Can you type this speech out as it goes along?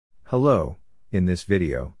Hello, in this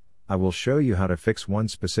video, I will show you how to fix one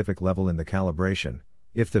specific level in the calibration,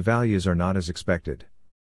 if the values are not as expected.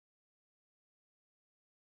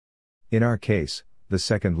 In our case, the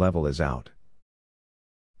second level is out.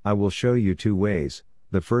 I will show you two ways.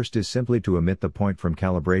 The first is simply to omit the point from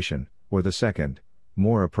calibration, or the second,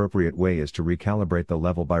 more appropriate way is to recalibrate the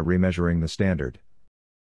level by remeasuring the standard.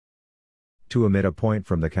 To omit a point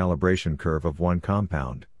from the calibration curve of one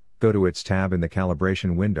compound, go to its tab in the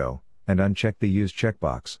calibration window, and uncheck the Use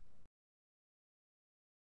checkbox.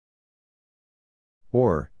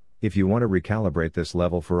 Or, if you want to recalibrate this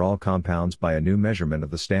level for all compounds by a new measurement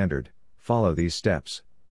of the standard, follow these steps.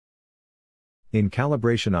 In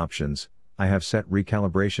Calibration Options, I have set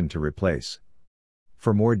Recalibration to Replace.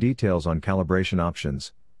 For more details on calibration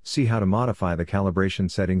options, see how to modify the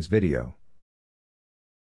calibration settings video.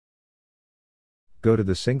 Go to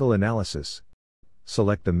the Single Analysis.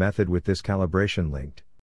 Select the method with this calibration linked.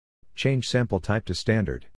 Change sample type to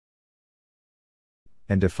standard.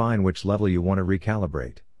 And define which level you want to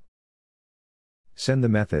recalibrate. Send the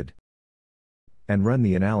method. And run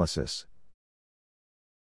the analysis.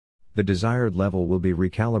 The desired level will be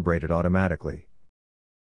recalibrated automatically.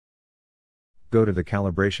 Go to the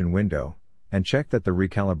calibration window, and check that the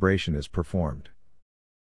recalibration is performed.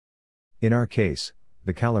 In our case,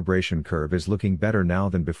 the calibration curve is looking better now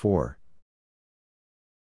than before.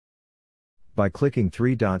 By clicking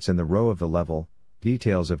three dots in the row of the level,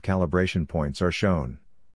 details of calibration points are shown.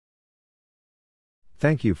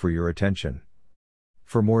 Thank you for your attention.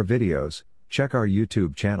 For more videos, check our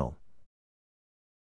YouTube channel.